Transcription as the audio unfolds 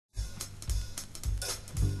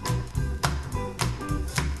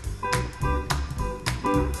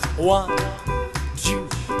1, 2,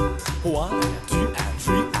 1, 2, and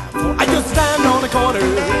 3, and 4. I just stand on the corner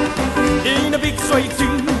in a big straight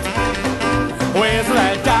suit. Where's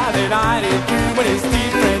that guy that I did do when his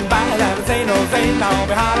teeth ran by? That say no, say no,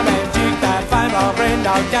 behind a man, cheek that fine, my friend,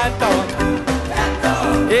 I've got dog.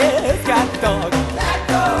 Yeah, it's got dog.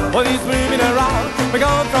 Well, he's moving around, we're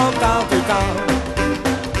going from town to town.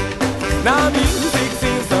 Now music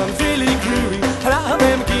seems some really groovy, and all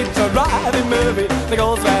them kids are driving movie. They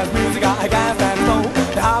go fast music, I gas and slow.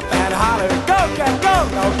 They hop and holler, go, cat, go,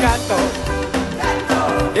 no, cat, dog.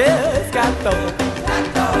 Yeah, it's cat, dog.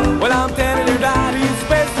 Well, I'm telling you that he's the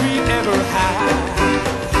best we ever had.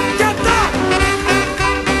 Get up!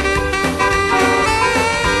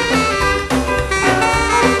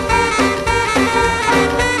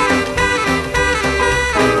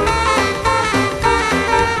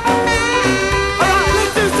 Alright,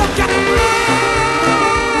 let's do some cat.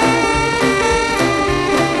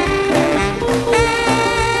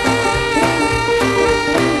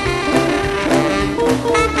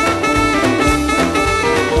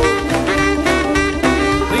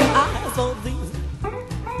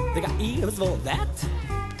 They got ears for that.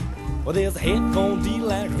 Well, there's a head gonna deal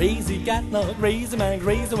like crazy. Got no crazy man,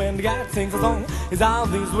 crazy when the guy sings a song. His eyes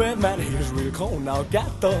these red man, he's real cold now.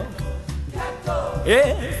 Cat dog,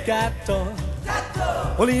 yeah, cat dog.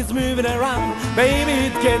 Well, he's moving around, baby,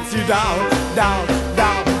 it gets you down, down,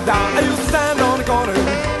 down, down. I used to stand on the corner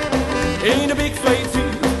in a big straight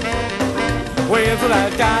suit. Waiting for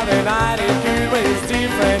that guy that I did do with his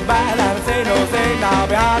teeth ran by. And say no, say now,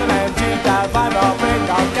 behind a man, cheek that fine, my friend,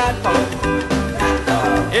 I've got dog.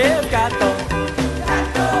 Yeah, got dog.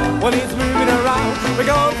 Well, he's moving around, we're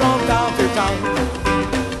going from town to town.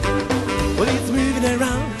 Well, he's moving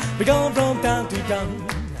around, we're going from town to town.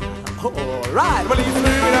 Alright, well, he's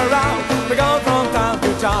moving around.